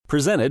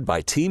Presented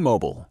by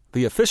T-Mobile,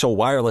 the official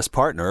wireless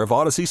partner of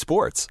Odyssey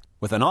Sports.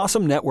 With an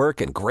awesome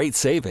network and great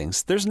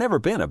savings, there's never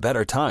been a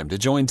better time to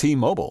join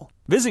T-Mobile.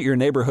 Visit your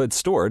neighborhood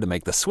store to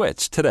make the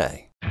switch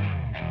today.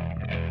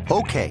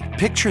 Okay,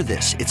 picture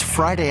this. It's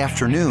Friday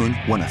afternoon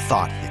when a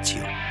thought hits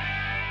you.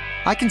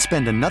 I can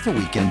spend another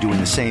weekend doing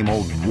the same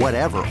old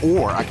whatever,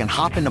 or I can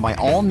hop into my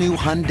all-new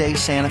Hyundai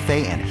Santa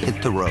Fe and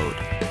hit the road.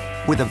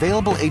 With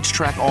available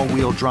H-Track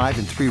all-wheel drive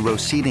and 3-row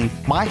seating,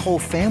 my whole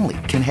family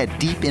can head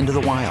deep into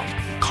the wild.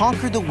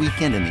 Conquer the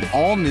weekend in the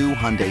all-new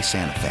Hyundai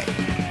Santa Fe.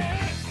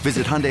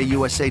 Visit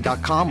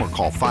HyundaiUSA.com or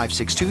call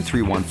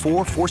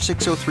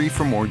 562-314-4603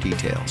 for more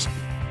details.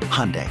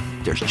 Hyundai,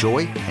 there's joy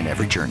in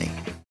every journey.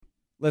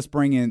 Let's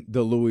bring in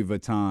the Louis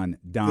Vuitton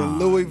Don.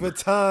 The Louis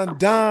Vuitton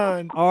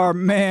Don. Our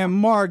man,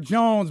 Mark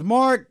Jones.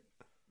 Mark,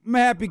 I'm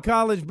happy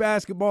college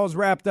basketball's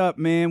wrapped up,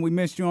 man. We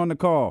missed you on the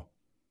call.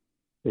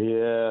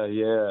 Yeah.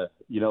 You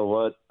know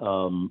what?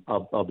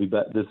 I'll be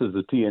back. This is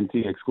a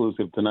TNT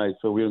exclusive tonight,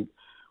 so we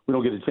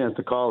don't get a chance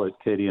to call it,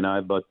 Katie and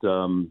I, but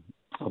I'll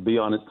be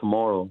on it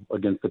tomorrow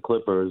against the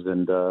Clippers.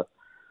 And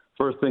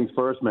first things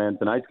first, man,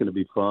 tonight's going to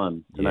be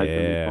fun. Tonight's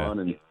going to be fun.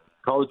 And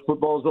college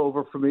football's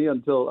over for me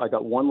until I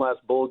got one last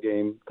bowl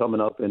game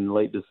coming up in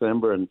late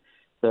December, and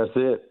that's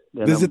it.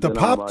 Is it the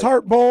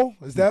Pop-Tart Bowl?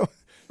 Is that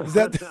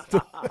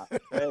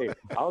Hey,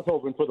 I was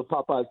hoping for the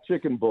Popeye's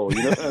Chicken Bowl.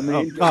 You know what I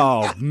mean?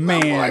 Oh,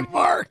 man.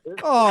 Mark.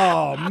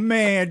 Oh,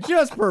 man.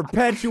 Just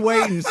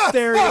perpetuating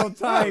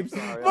stereotypes.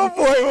 My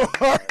boy,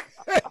 Mark.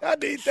 I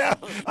need that.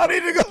 I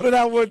need to go to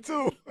that one,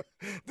 too.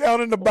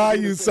 Down in the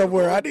bayou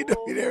somewhere. I need to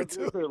be there,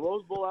 too.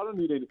 Rose Bowl, I don't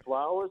need any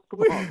flowers.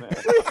 Come on, man.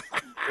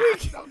 We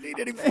don't need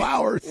any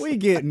flowers. We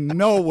get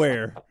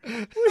nowhere.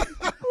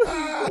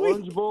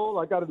 Orange Bowl,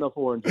 I got enough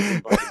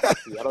oranges.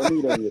 I don't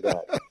need any of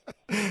that.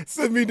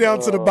 Send me down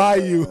to the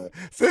bayou. Man.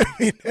 Send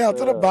me down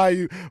to the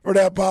bayou for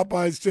that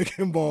Popeye's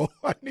Chicken Bowl.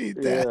 I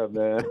need that. Yeah,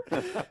 man.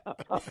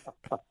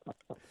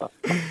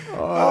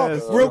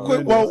 Real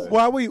quick,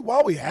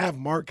 while we have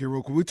Mark here,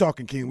 real quick, we're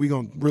talking King. We're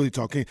going to really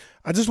talk King.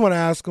 I just want to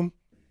ask him,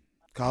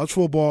 college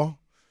football,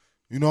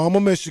 you know I'm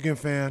a Michigan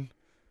fan.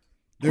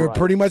 They're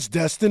pretty much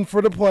destined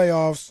for the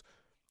playoffs.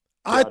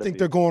 I think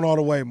they're going all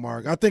the way,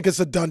 Mark. I think it's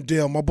a done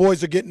deal. My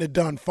boys are getting it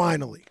done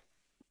finally.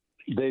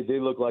 They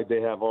look like they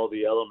have all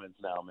the elements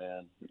now,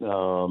 man.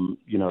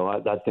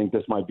 I think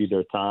this might be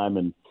their time.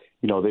 And,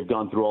 they've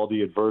gone through all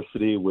the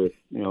adversity with,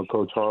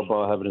 Coach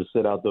Harbaugh having to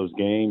sit out those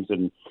games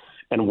and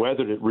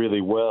weathered it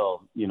really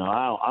well.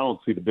 I don't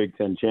see the Big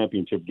Ten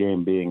championship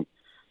game being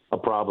a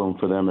problem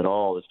for them at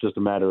all. It's just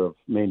a matter of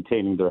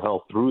maintaining their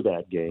health through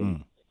that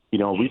game.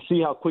 We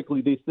see how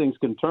quickly these things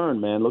can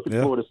turn, man. Look at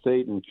Florida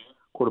State and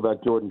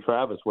quarterback Jordan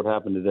Travis, what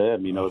happened to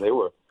them. They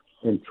were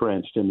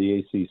entrenched in the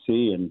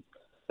ACC, and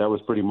that was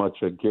pretty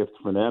much a gift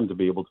for them to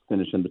be able to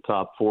finish in the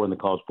top 4 in the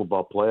college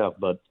football playoff.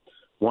 But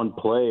one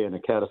play and a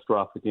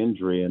catastrophic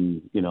injury,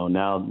 and,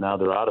 now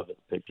they're out of the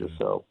picture.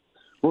 So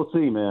we'll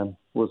see, man.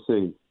 We'll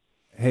see.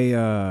 Hey,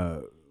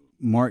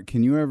 Mark,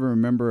 can you ever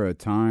remember a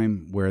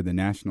time where the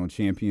national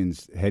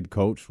champions head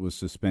coach was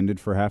suspended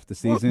for half the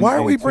season? Why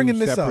are we bringing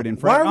this up?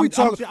 Why are we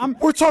talking?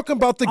 We're talking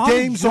about the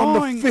games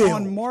on the field.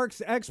 On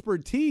Mark's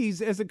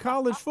expertise as a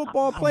college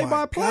football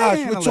play-by-play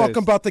analyst. We're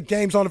talking about the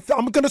games on the field.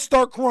 I'm going to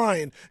start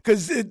crying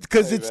because it's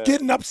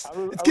getting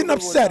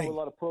upsetting. A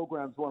lot of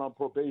programs went on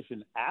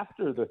probation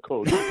after the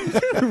coach.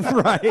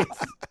 Right.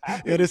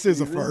 Yeah, this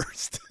is a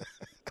first.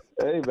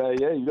 Hey,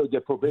 man, you don't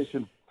get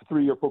probation,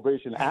 3-year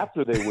probation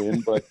after they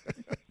win, but.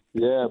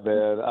 Yeah,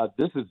 man,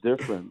 this is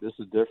different.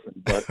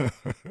 But,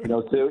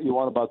 say what you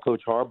want about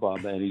Coach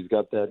Harbaugh, man. He's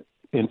got that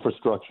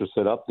infrastructure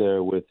set up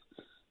there with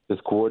his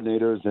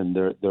coordinators, and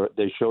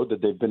they showed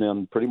that they've been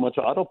on pretty much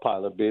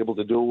autopilot, be able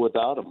to do it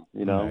without him,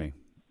 Right.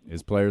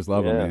 His players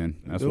love him, man.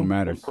 That's what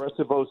matters.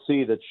 Impressive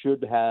OC that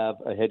should have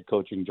a head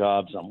coaching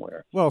job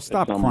somewhere. Well,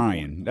 stop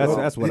crying.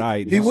 That's what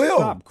I. He will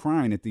stop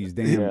crying at these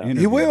damn interviews.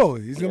 He will.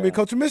 He's going to be a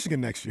coach of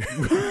Michigan next year.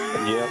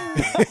 Yeah,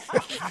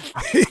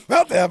 he's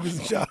about to have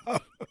his job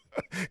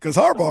because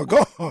Harbaugh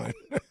gone.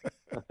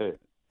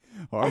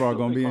 Harbaugh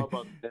going to be end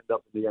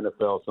up in the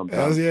NFL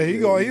sometime. Yeah,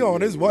 he on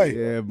his way.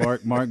 Yeah,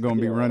 Mark going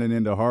to be running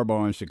into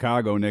Harbaugh in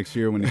Chicago next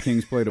year when the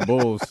Kings play the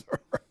Bulls.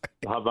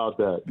 How about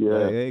that?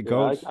 Yeah, hey,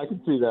 coach. I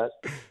can see that.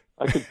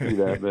 I can see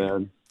that,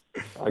 man.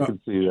 I can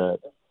see that.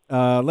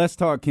 Let's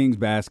talk Kings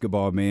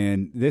basketball,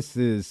 man. This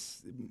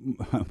is,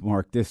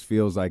 Mark, this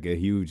feels like a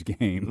huge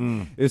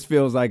game. This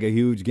feels like a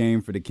huge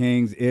game for the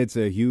Kings. It's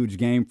a huge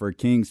game for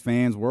Kings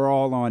fans. We're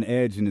all on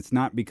edge, and it's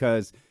not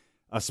because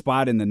a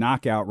spot in the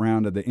knockout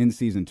round of the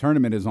in-season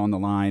tournament is on the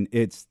line.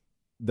 It's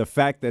the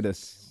fact that a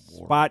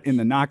spot in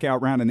the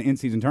knockout round in the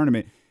in-season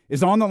tournament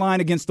is on the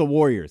line against the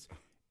Warriors.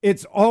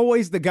 It's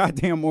always the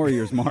goddamn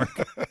Warriors, Mark.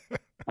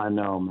 I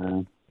know,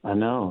 man. I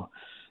know.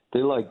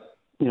 They're like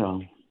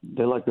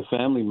the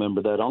family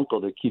member, that uncle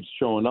that keeps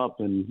showing up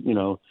and,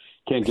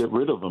 can't get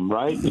rid of him,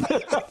 right?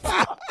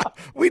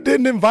 We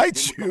didn't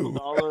invite you.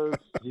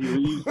 He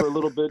leaves for a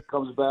little bit,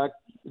 comes back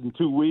in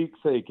 2 weeks.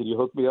 Hey, can you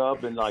hook me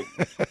up? And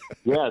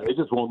they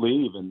just won't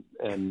leave.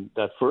 And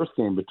that first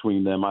game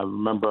between them, I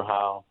remember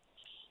how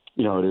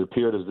it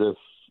appeared as if,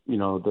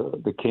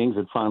 the Kings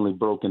had finally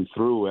broken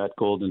through at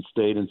Golden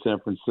State and San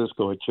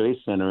Francisco at Chase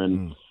Center.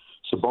 And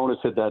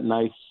Sabonis hit that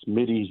nice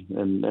midi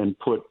and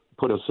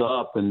put us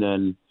up. And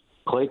then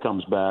Clay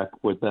comes back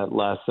with that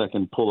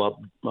last-second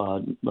pull-up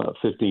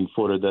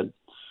 15-footer that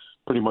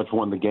pretty much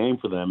won the game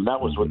for them.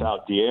 That was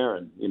without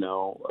De'Aaron,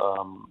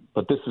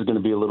 but this is going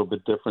to be a little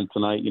bit different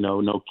tonight.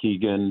 No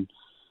Keegan.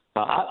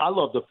 I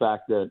love the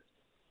fact that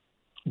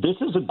this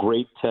is a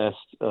great test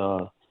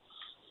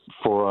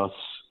for us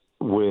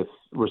with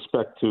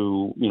respect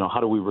to, how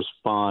do we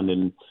respond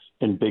in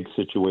big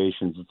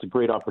situations. It's a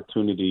great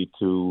opportunity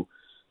to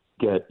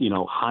get,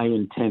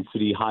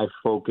 high-intensity,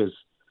 high-focus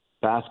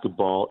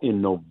basketball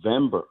in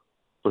November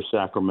for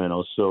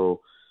Sacramento.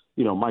 So,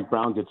 Mike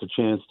Brown gets a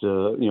chance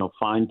to,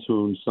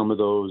 fine-tune some of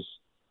those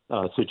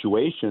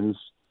situations,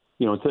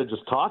 instead of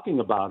just talking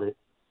about it.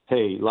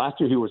 Hey, last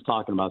year he was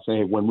talking about saying,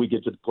 hey, when we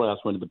get to the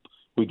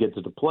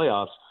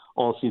playoffs,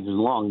 all season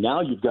long.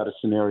 Now you've got a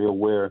scenario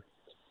where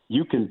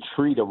you can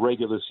treat a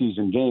regular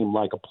season game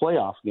like a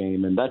playoff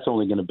game, and that's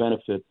only going to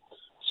benefit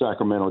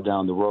Sacramento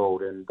down the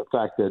road. And the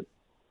fact that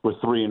we're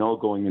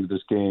 3-0 going into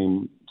this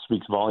game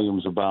speaks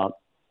volumes about,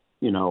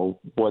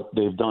 what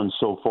they've done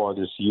so far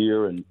this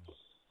year and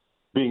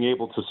being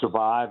able to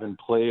survive and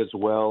play as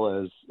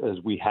well as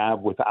we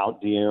have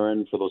without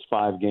De'Aaron for those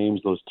 5 games,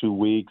 those 2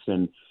 weeks.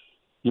 And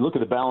you look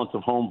at the balance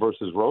of home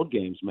versus road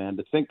games, man,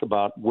 to think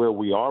about where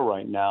we are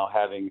right now,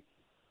 having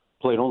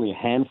played only a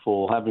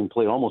handful, having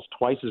played almost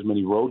twice as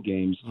many road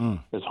games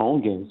as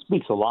home games,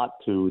 speaks a lot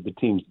to the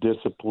team's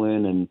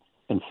discipline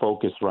and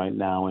focus right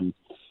now. And,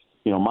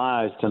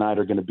 my eyes tonight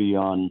are going to be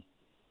on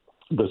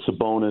the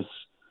Sabonis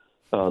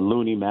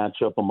Looney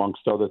matchup,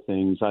 amongst other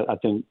things. I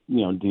think,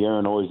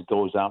 De'Aaron always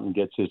goes out and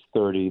gets his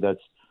 30. That's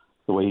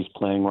the way he's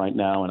playing right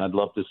now. And I'd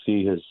love to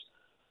see his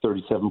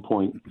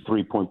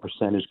 37.3-point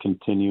percentage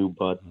continue.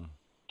 But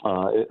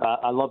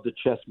I love the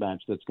chess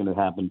match that's going to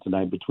happen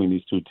tonight between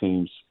these two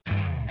teams.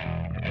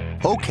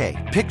 Okay,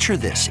 picture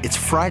this. It's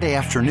Friday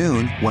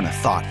afternoon when a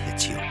thought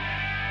hits you.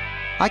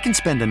 I can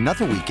spend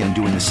another weekend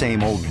doing the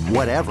same old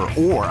whatever,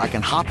 or I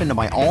can hop into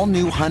my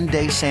all-new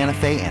Hyundai Santa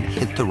Fe and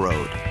hit the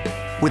road.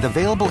 With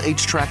available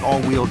H-Track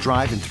all-wheel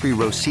drive and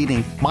 3-row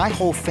seating, my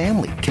whole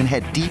family can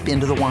head deep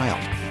into the wild.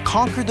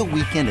 Conquer the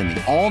weekend in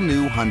the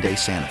all-new Hyundai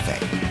Santa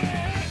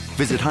Fe.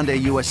 Visit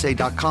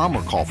HyundaiUSA.com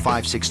or call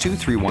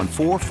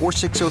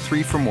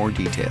 562-314-4603 for more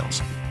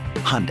details.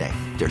 Hyundai,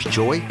 there's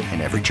joy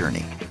in every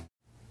journey.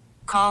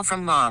 Call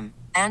from mom.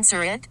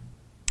 Answer it.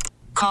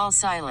 Call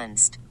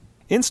silenced.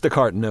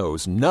 Instacart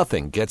knows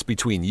nothing gets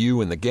between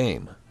you and the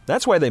game.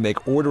 That's why they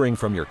make ordering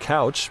from your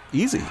couch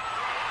easy.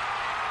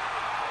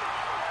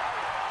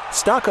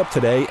 Stock up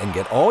today and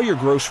get all your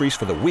groceries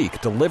for the week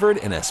delivered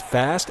in as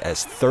fast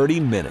as 30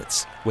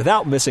 minutes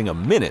without missing a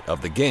minute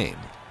of the game.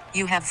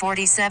 You have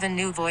 47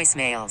 new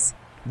voicemails.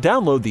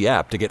 Download the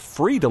app to get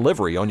free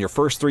delivery on your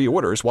first 3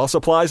 orders while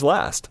supplies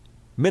last.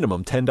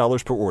 Minimum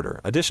 $10 per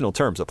order. Additional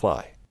terms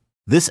apply.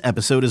 This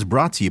episode is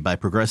brought to you by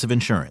Progressive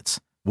Insurance.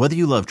 Whether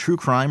you love true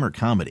crime or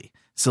comedy,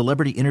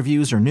 celebrity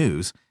interviews or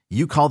news,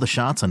 you call the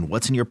shots on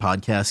what's in your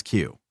podcast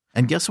queue.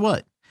 And guess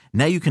what?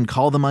 Now you can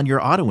call them on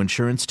your auto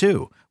insurance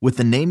too with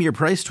the Name Your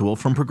Price tool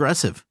from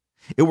Progressive.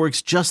 It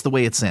works just the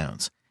way it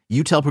sounds.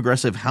 You tell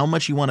Progressive how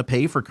much you want to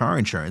pay for car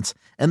insurance,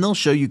 and they'll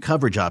show you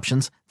coverage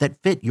options that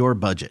fit your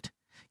budget.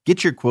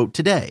 Get your quote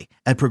today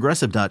at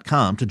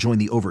Progressive.com to join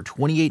the over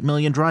 28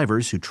 million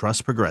drivers who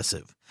trust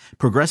Progressive.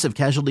 Progressive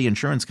Casualty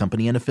Insurance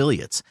Company and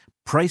Affiliates.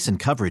 Price and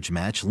coverage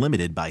match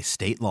limited by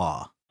state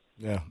law.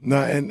 Yeah,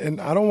 no, and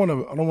I don't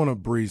want to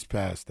breeze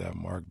past that,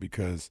 Mark,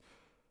 because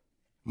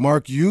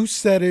Mark, you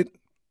said it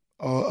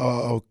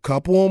a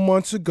couple of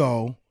months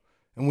ago,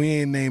 and we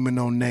ain't naming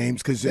no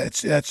names because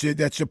that's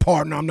your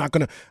partner. I'm not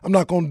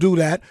gonna do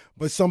that.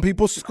 But some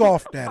people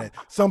scoffed at it.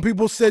 Some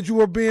people said you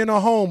were being a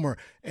homer,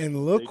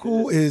 and look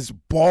who is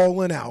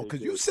balling out.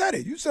 Because you said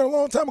it. You said a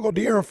long time ago,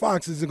 De'Aaron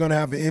Fox is going to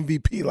have an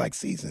MVP-like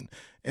season,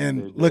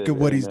 and look at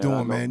what he's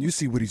doing, man. You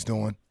see what he's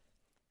doing.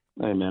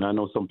 Hey, man, I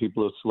know some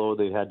people are slow.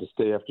 They had to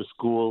stay after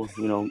school,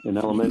 in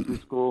elementary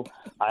school.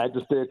 I had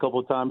to stay a couple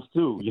of times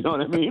too. You know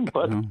what I mean?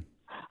 But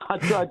I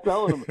tried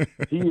telling him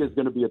he is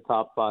going to be a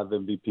top 5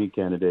 MVP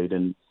candidate.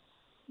 And,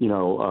 you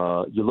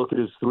look at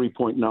his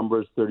 3-point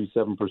numbers,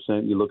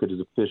 37%. You look at his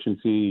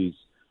efficiency. He's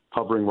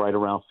hovering right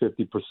around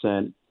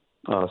 50%,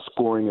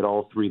 scoring at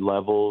all 3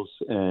 levels.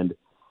 And,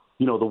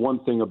 the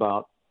one thing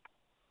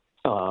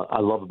I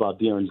love about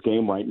De'Aaron's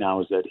game right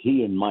now is that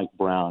he and Mike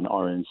Brown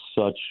are in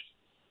such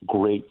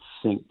great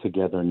sync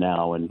together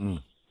now. And,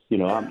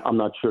 I'm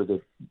not sure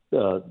that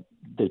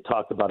they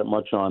talked about it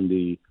much on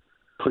the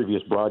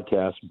previous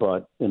broadcast,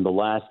 but in the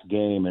last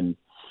game, and,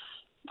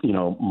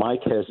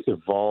 Mike has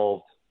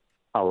evolved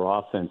our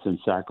offense in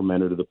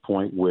Sacramento to the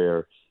point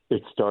where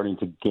it's starting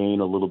to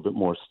gain a little bit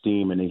more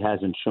steam, and he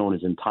hasn't shown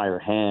his entire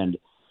hand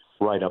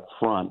right up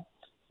front.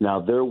 Now,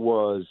 there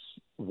was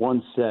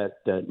one set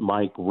that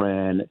Mike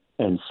ran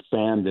and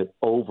spammed it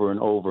over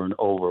and over and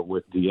over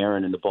with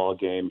De'Aaron in the ball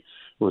game.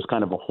 It was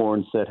kind of a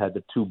horn set, had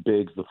the 2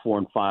 bigs, the 4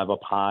 and 5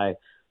 up high,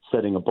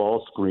 setting a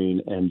ball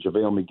screen, and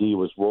JaVale McGee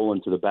was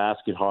rolling to the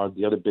basket hard.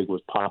 The other big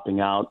was popping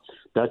out.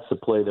 That's the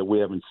play that we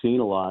haven't seen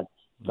a lot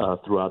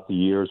throughout the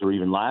years or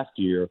even last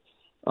year.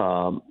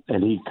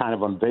 And he kind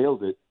of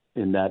unveiled it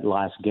in that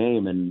last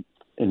game in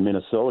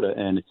Minnesota,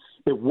 and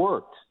it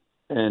worked.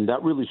 And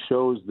that really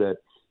shows that,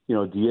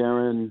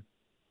 De'Aaron,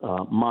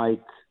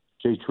 Mike,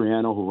 Jay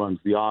Triano, who runs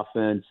the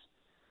offense,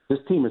 this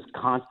team is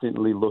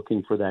constantly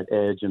looking for that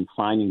edge and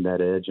finding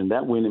that edge. And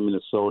that win in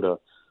Minnesota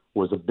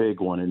was a big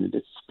one, and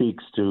it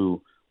speaks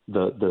to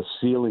the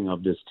ceiling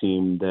of this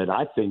team that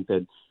I think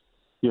that,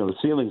 the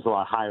ceiling's a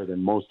lot higher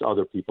than most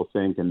other people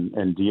think. And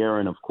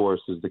De'Aaron, of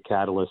course, is the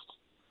catalyst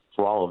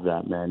for all of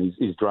that, man.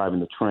 He's driving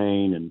the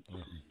train, and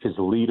his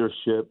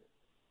leadership.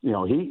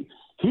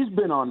 He's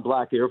been on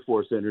Black Air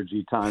Force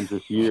energy times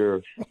this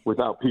year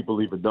without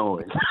people even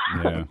knowing.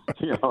 Yeah.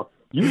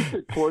 You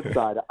sit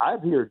courtside.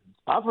 I've heard.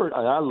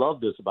 I love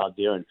this about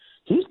De'Aaron.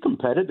 He's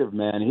competitive,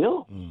 man.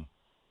 He'll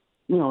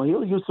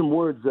use some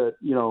words that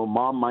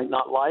mom might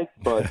not like,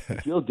 but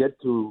he'll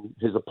get to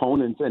his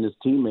opponents and his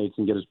teammates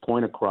and get his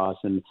point across,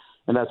 and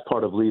that's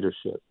part of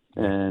leadership.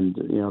 And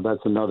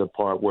that's another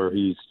part where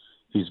he's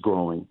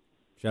growing.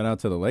 Shout out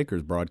to the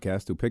Lakers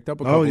broadcast who picked up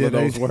a couple of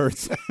those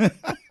words.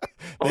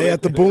 They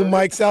had the boom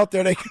mics out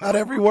there. They got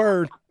every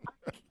word.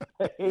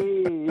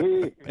 Hey,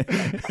 man.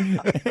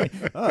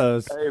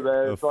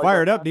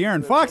 Fired up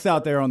De'Aaron Fox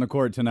out there on the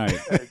court tonight.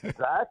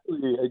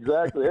 Exactly.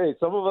 Hey,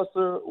 some of us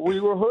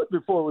we were hood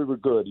before we were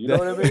good. You know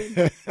what I mean?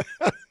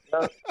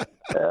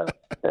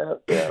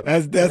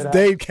 Yeah. That's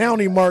Dade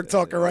County Mark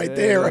talking right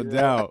there. No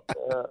doubt.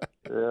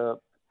 Yeah.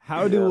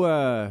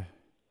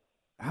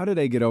 How do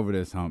they get over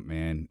this hump,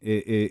 man?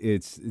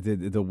 It's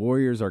the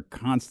Warriors are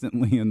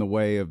constantly in the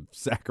way of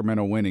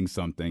Sacramento winning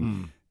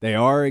something. They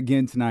are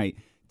again tonight.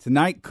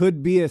 Tonight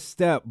could be a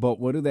step, but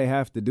what do they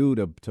have to do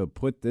to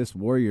put this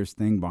Warriors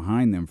thing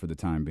behind them for the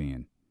time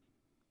being?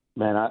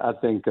 Man, I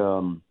think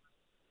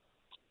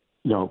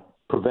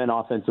prevent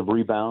offensive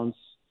rebounds,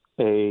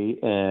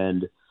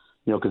 and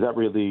because that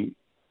really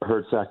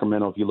hurt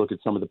Sacramento. If you look at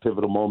some of the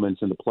pivotal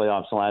moments in the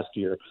playoffs last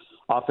year,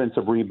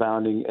 offensive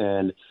rebounding,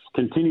 and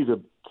continue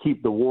to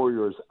keep the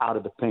Warriors out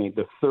of the paint.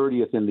 The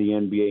 30th in the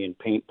NBA in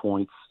paint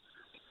points,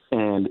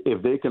 and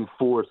if they can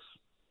force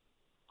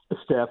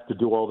Steph to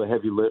do all the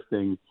heavy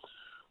lifting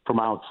from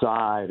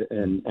outside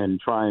and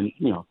try and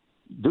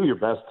do your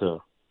best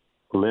to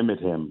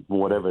limit him,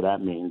 whatever that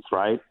means,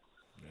 right?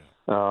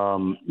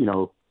 Yeah.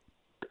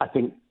 I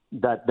think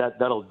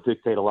that'll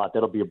dictate a lot.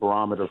 That'll be a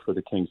barometer for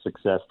the Kings'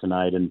 success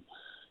tonight. And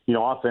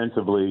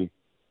offensively,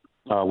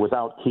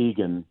 without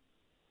Keegan,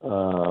 they're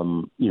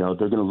going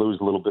to lose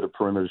a little bit of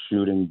perimeter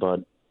shooting,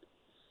 but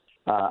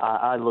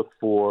I look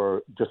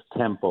for just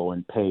tempo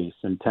and pace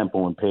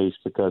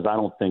because I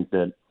don't think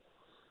that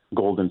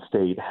Golden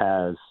State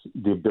has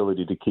the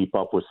ability to keep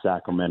up with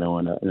Sacramento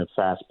in a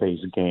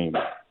fast-paced game.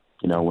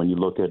 When you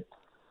look at,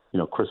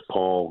 Chris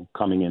Paul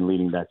coming in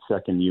leading that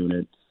second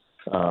unit,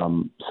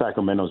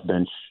 Sacramento's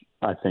bench,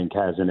 I think,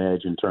 has an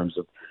edge in terms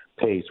of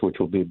pace, which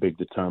will be a big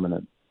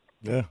determinant.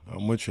 Yeah,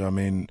 I'm with you. I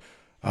mean,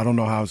 I don't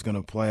know how it's going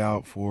to play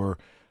out for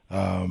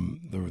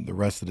the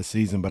rest of the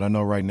season, but I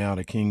know right now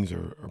the Kings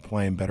are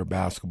playing better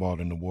basketball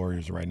than the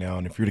Warriors right now.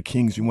 And if you're the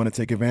Kings, you want to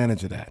take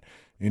advantage of that.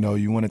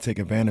 You want to take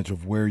advantage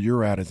of where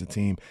you're at as a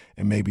team,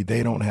 and maybe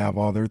they don't have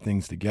all their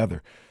things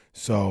together.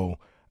 So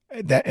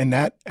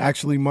that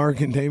actually,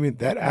 Mark and Damien,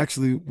 that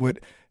actually what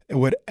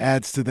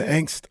adds to the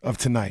angst of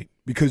tonight,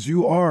 because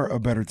you are a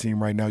better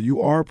team right now. You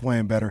are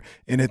playing better,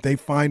 and if they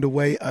find a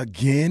way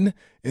again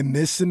in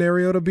this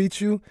scenario to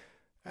beat you,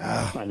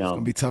 I know it's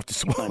gonna be tough to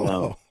swallow. I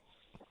know.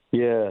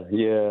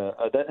 Yeah.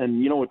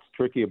 And what's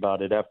tricky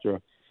about it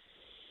after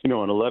an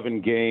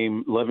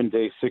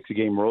 11-day,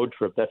 6-game road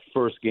trip, that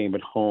first game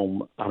at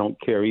home, I don't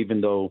care,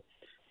 even though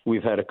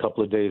we've had a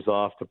couple of days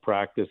off to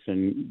practice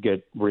and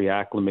get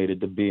reacclimated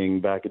to being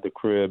back at the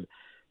crib.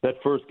 That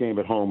first game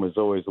at home is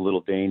always a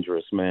little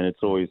dangerous, man.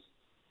 It's always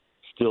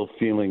still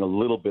feeling a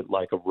little bit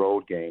like a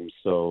road game.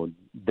 So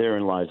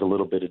therein lies a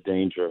little bit of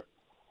danger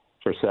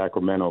for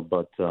Sacramento.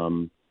 But,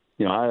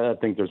 I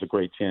think there's a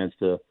great chance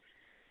to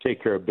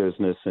take care of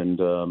business. And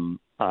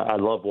I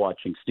love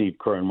watching Steve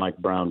Kerr and Mike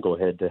Brown go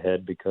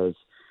head-to-head because,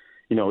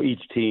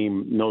 each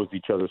team knows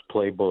each other's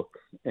playbook,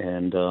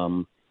 and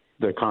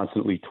they're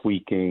constantly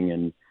tweaking.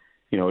 And,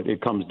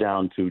 it comes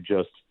down to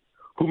just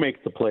who makes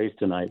the plays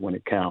tonight when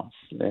it counts.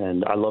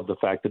 And I love the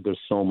fact that there's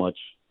so much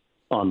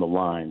on the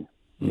line,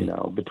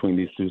 between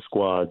these two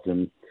squads.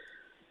 And,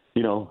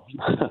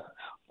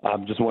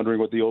 I'm just wondering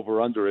what the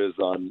over-under is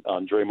on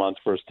Draymond's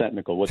first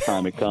technical, what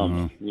time it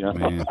comes.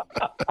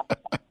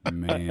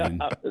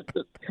 Man.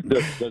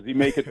 Does he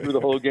make it through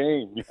the whole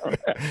game?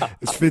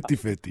 It's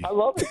 50-50. I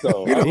love it,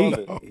 though.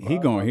 He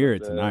going to hear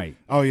it tonight.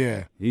 Oh,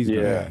 yeah. He's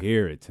going to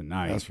hear it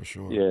tonight. That's for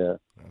sure. Yeah.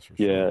 That's for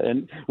sure. Yeah,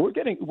 and we're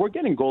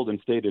getting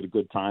Golden State at a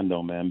good time,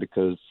 though, man,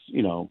 because,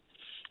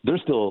 they're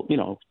still,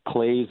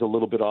 Clay's a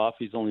little bit off.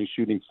 He's only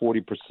shooting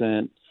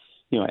 40%.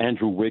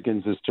 Andrew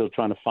Wiggins is still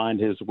trying to find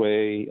his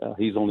way.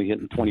 He's only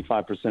hitting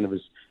 25% of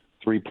his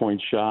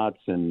three-point shots.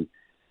 And,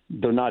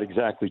 they're not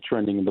exactly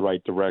trending in the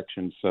right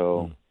direction.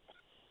 So,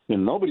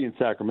 nobody in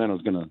Sacramento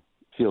is going to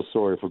feel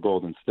sorry for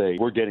Golden State.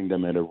 We're getting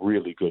them at a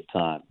really good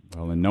time.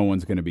 Well, and no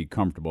one's going to be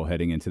comfortable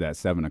heading into that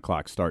 7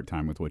 o'clock start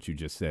time with what you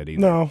just said either.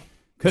 No.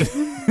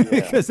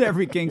 Because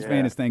every Kings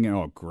fan is thinking,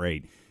 oh,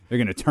 great, they're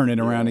going to turn it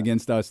around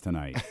against us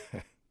tonight.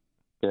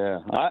 Yeah,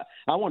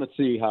 I want to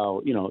see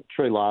how,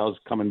 Trey Lyles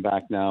coming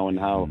back now and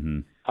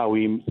how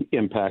he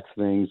impacts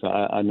things.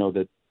 I know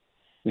that,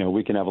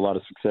 we can have a lot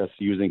of success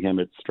using him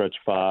at stretch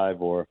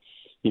 5 or,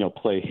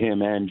 play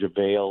him and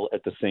JaVale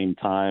at the same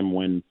time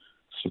when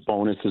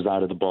Sabonis is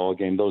out of the ball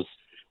game.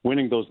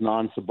 Winning those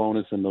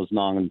non-Sabonis and those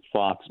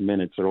non-Fox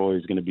minutes are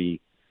always going to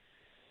be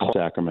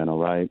Sacramento,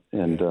 right?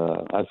 And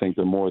I think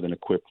they're more than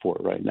equipped for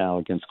it right now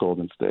against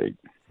Golden State.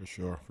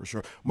 For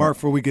sure. Mark,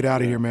 before we get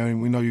out of here,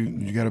 man, we know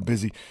you got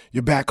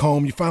you're back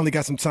home. You finally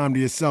got some time to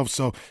yourself.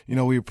 So,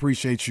 we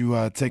appreciate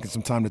you taking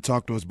some time to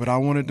talk to us. But I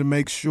wanted to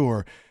make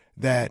sure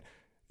that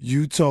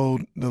you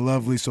told the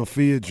lovely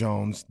Sophia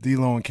Jones,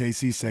 D-Lo and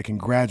KC said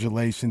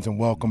congratulations and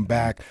welcome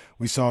back.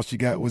 We saw she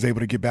was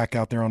able to get back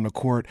out there on the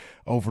court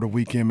over the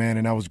weekend, man,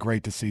 and that was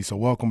great to see. So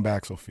welcome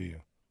back, Sophia.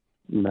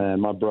 Man,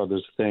 my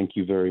brothers, thank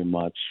you very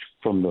much.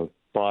 From the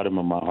bottom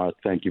of my heart,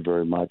 thank you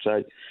very much.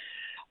 I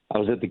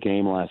was at the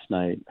game last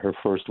night, her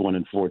first one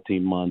in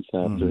 14 months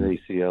after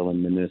ACL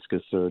and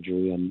meniscus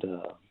surgery, and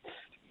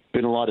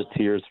been a lot of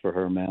tears for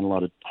her, man, a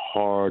lot of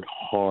hard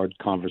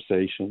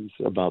conversations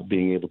about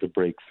being able to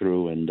break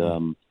through,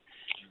 and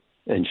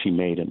she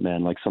made it,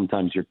 man. Like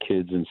sometimes your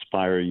kids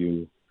inspire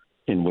you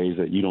in ways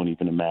that you don't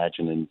even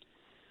imagine, and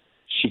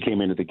she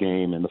came into the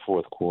game in the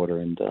fourth quarter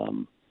and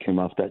came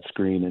off that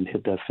screen and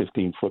hit that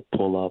 15-foot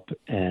pull-up,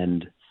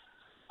 and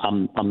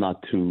I'm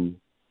not too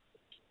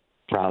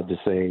proud to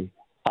say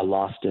I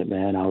lost it,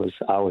 man. I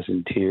was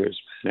in tears.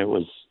 It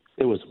was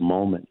a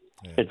moment.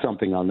 Yeah. It's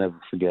something I'll never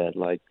forget.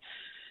 Like,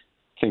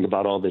 think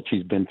about all that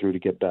she's been through to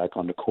get back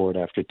on the court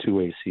after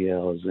 2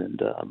 ACLs,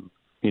 and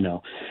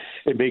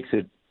it makes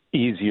it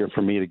easier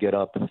for me to get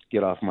up and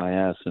get off my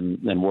ass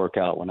and work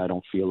out when I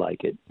don't feel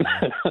like it.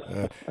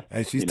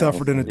 Hey, she's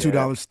tougher than a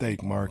 $2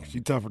 steak, Mark.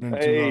 She's tougher than a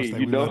 $2 steak.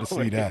 We love to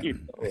see that.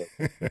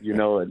 You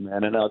know it,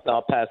 man. And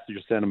I'll pass your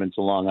sentiments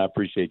along. I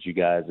appreciate you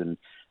guys, and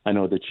I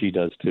know that she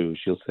does too.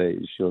 She'll say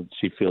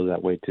she feels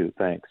that way too.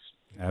 Thanks.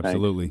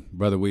 Absolutely. Thanks.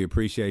 Brother, we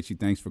appreciate you.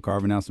 Thanks for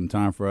carving out some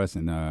time for us,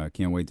 and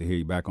can't wait to hear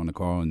you back on the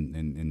call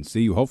and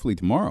see you hopefully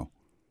tomorrow.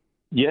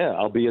 Yeah,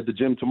 I'll be at the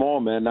gym tomorrow,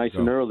 man, nice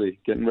and early,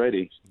 getting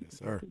ready. Yes,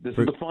 sir. This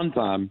is the fun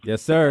time.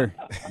 Yes, sir.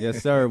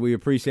 Yes, sir. We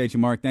appreciate you,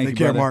 Mark. Thank you,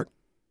 brother.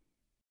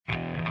 Take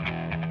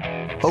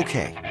care, Mark.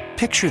 Okay,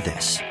 picture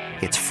this.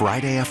 It's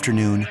Friday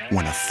afternoon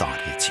when a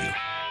thought hits you.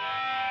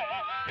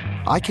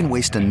 I can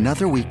waste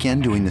another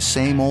weekend doing the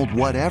same old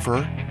whatever,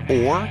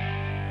 or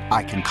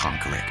I can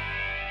conquer it.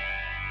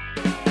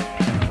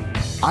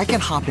 I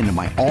can hop into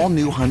my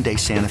all-new Hyundai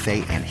Santa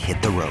Fe and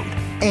hit the road.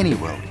 Any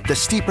road. The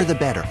steeper, the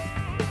better.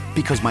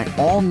 Because my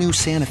all-new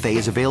Santa Fe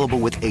is available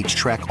with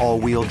H-Track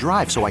all-wheel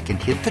drive, so I can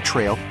hit the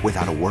trail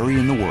without a worry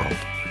in the world.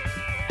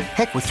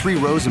 Heck, with 3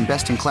 rows and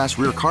best-in-class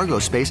rear cargo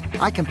space,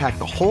 I can pack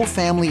the whole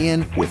family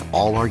in with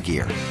all our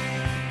gear.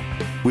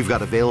 We've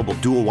got available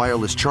dual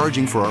wireless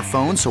charging for our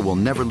phones, so we'll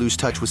never lose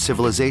touch with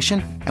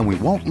civilization, and we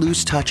won't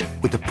lose touch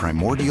with the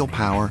primordial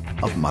power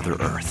of Mother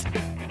Earth.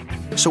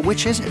 So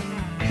which is it?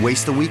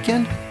 Waste the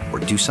weekend or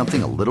do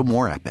something a little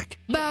more epic?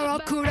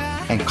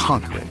 And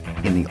conquer it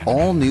in the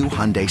all-new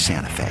Hyundai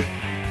Santa Fe.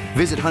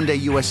 Visit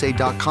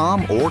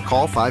HyundaiUSA.com or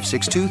call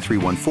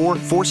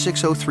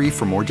 562-314-4603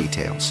 for more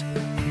details.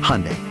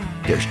 Hyundai,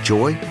 there's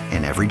joy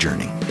in every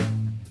journey.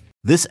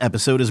 This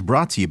episode is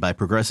brought to you by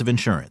Progressive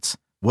Insurance.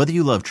 Whether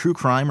you love true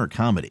crime or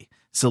comedy,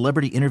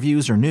 celebrity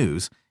interviews or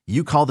news,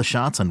 you call the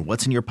shots on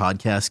what's in your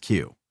podcast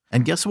queue.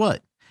 And guess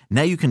what?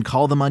 Now you can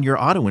call them on your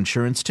auto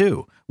insurance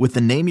too with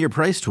the Name Your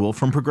Price tool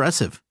from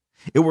Progressive.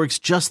 It works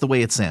just the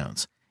way it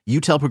sounds. You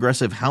tell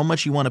Progressive how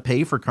much you want to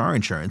pay for car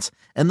insurance,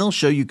 and they'll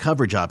show you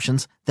coverage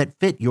options that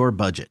fit your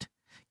budget.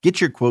 Get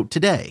your quote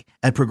today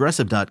at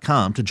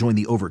Progressive.com to join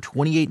the over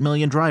 28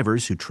 million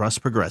drivers who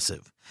trust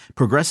Progressive.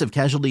 Progressive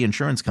Casualty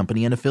Insurance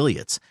Company and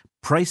Affiliates.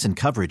 Price and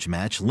coverage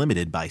match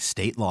limited by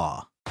state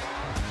law.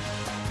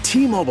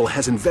 T-Mobile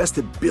has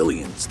invested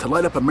billions to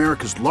light up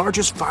America's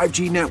largest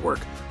 5G network,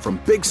 from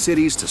big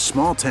cities to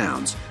small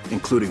towns,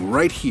 including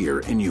right here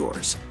in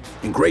yours.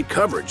 And great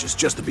coverage is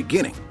just the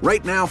beginning.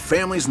 Right now,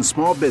 families and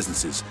small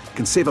businesses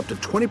can save up to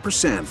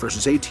 20%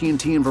 versus AT&T and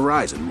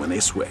Verizon when they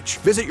switch.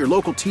 Visit your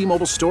local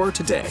T-Mobile store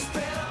today.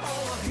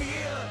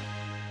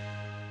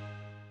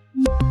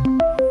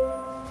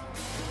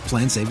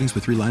 Plan savings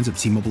with 3 lines of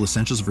T-Mobile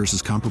Essentials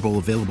versus comparable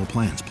available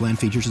plans. Plan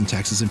features and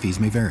taxes and fees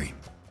may vary.